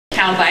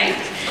CalBike,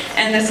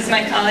 and this is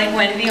my colleague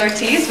Wendy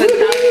Ortiz with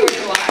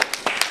California Walk.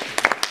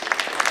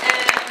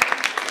 And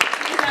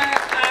these are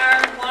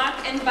our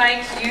Walk and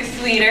Bike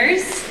Youth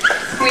Leaders.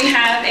 We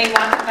have a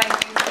Walk and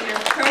Bike Youth Leader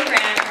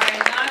program, our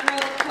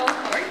inaugural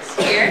cohort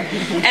here,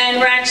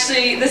 and we're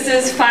actually, this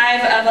is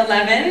 5 of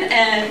 11,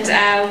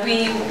 and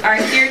we are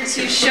here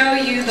to show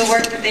you the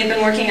work that they've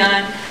been working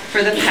on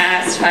for the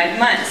past 5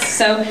 months.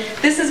 So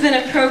this has been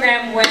a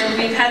program where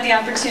we've had the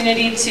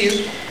opportunity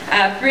to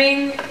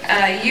bring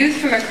youth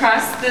from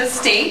across the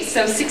state,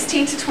 so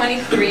 16 to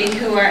 23,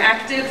 who are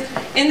active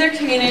in their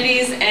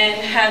communities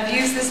and have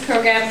used this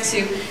program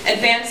to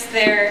advance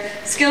their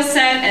skill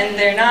set and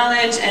their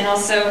knowledge, and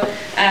also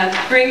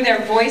bring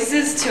their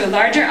voices to a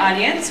larger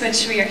audience,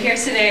 which we are here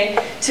today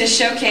to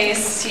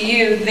showcase to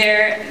you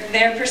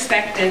their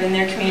perspective in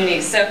their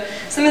communities. So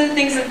some of the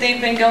things that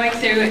they've been going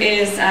through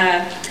is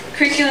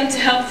curriculum to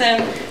help them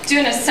do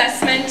an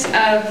assessment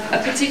of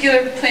a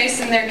particular place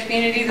in their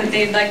community that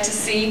they'd like to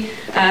see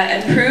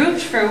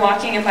improved for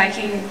walking and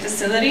biking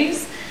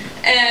facilities,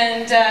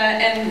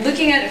 and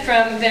looking at it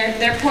from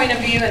their point of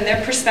view and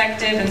their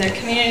perspective and their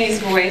community's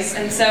voice.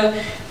 And so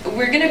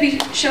we're going to be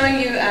showing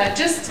you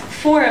just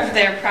 4 of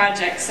their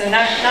projects, so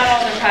not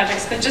all their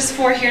projects, but just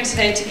 4 here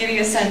today to give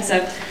you a sense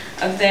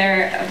of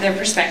their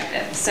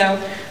perspective. So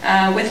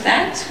with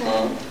that,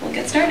 we'll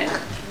get started.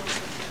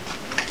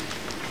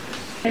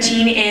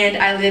 And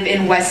I live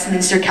in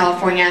Westminster,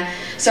 California.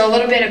 So a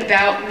little bit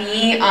about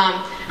me.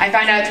 I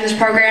found out through this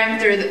program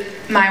through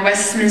my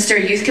Westminster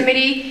Youth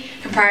Committee,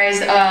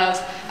 comprised of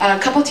a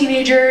couple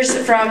teenagers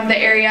from the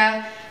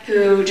area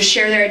who just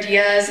share their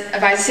ideas,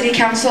 advise the City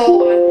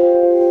Council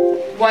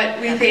on what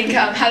we think,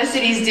 how the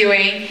city's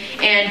doing,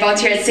 and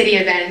volunteer at city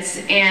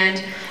events.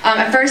 And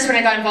at first, when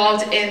I got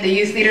involved in the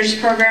Youth Leaders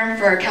program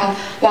for Cal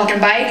Walk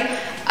and Bike,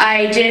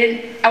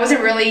 I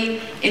wasn't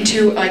really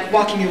into like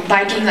walking and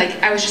biking.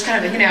 Like I was just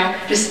kind of, you know,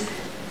 just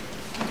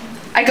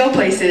I go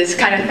places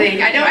kind of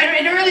thing. I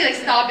don't really like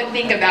stop and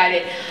think about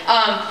it.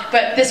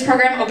 But this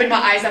program opened my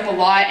eyes up a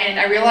lot, and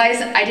I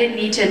realized I didn't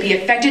need to be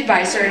affected by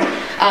a certain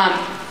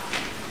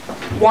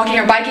walking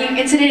or biking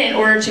incident in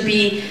order to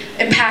be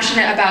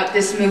passionate about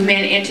this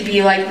movement and to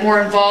be like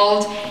more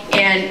involved,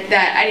 and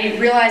that I didn't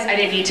realize I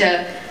didn't need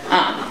to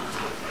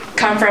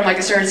come from like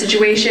a certain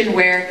situation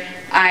where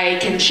I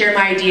can share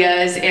my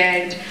ideas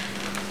and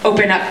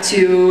open up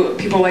to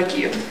people like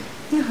you.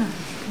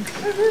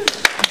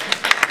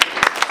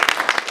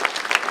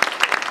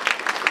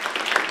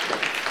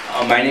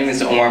 My name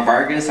is Omar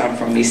Vargas. I'm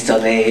from East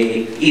Los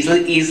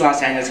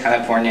Angeles,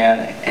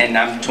 California, and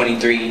I'm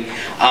 23.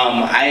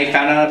 I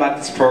found out about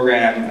this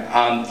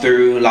program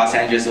through Los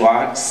Angeles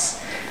Walks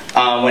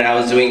when I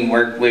was doing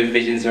work with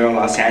Vision Zero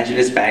Los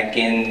Angeles back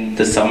in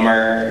this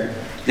summer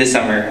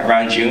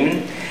around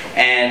June,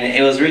 and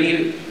it was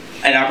really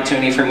an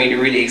opportunity for me to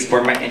really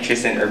explore my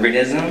interest in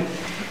urbanism,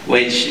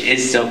 which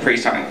is still pretty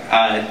strong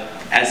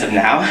as of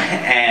now,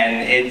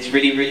 and it's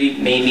really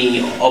made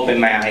me open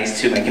my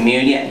eyes to my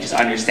community and just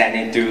understand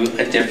it through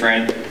a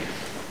different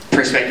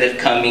perspective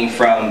coming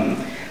from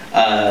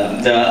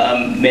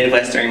the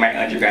Midwest during my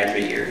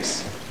undergraduate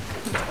years.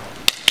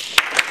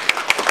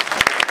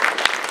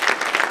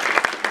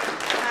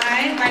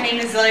 My name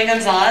is Lilia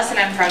Gonzalez, and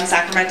I'm from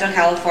Sacramento,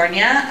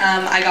 California.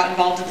 I got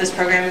involved with this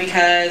program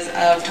because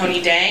of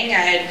Tony Dang. I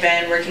had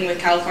been working with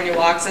California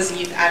Walks as a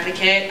youth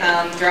advocate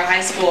throughout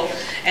high school,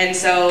 and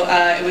so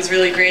it was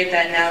really great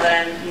that now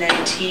that I'm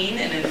 19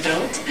 and an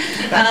adult,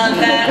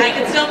 that I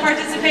can still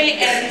participate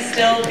and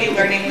still be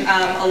learning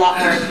a lot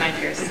more with my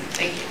peers.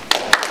 Thank you.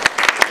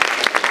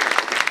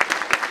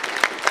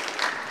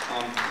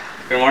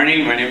 Good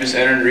morning, my name is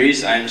Aaron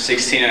Reese. I'm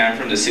 16 and I'm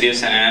from the city of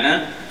Santa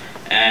Ana.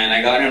 And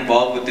I got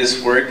involved with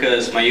this work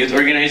as my youth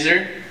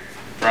organizer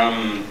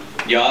from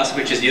YAS,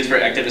 which is Youth for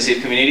Active and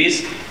Safe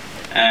Communities.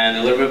 And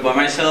a little bit about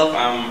myself,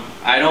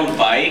 I don't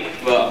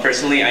bike, but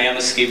personally I am a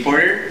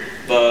skateboarder.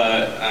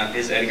 But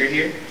is Edgar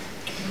here?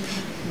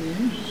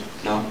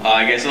 No?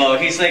 I guess, well,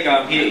 he's like,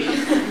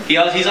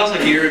 he's also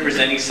here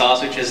representing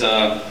SAUCE, which is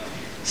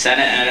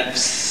Santa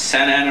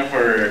Ana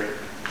for,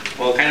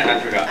 well, kind of, I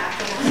forgot.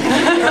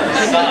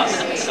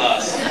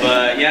 SAUCE.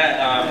 But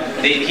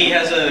yeah, he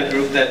has a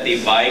group that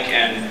they bike,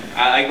 and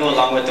I go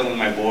along with them with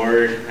my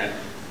board. And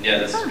yeah,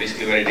 that's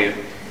basically what I do.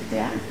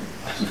 Yeah.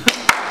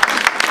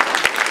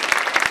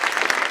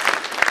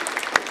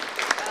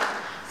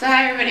 So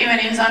hi everybody, my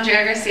name is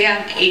Andrea Garcia.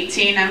 I'm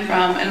 18. I'm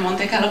from El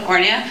Monte,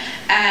 California,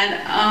 and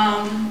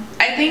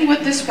I think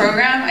with this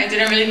program, I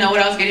didn't really know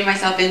what I was getting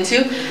myself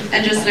into,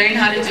 and just learning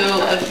how to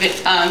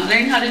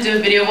do a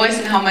video voice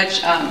and how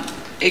much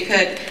it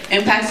could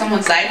impact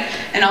someone's life,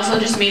 and also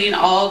just meeting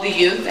all the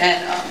youth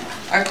and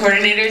our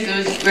coordinators.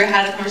 We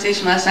had a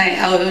conversation last night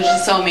how it was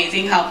just so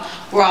amazing how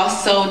we're all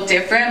so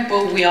different,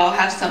 but we all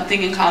have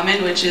something in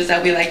common, which is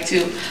that we like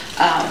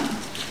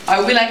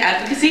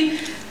advocacy,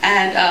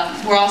 and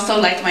we're all so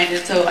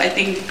like-minded. So I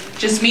think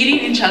just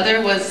meeting each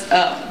other was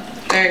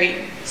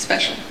very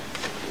special.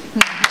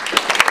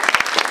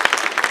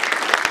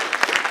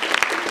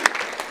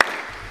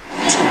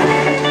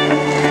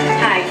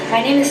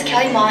 My name is Kelly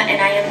Mott,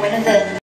 and I am one of the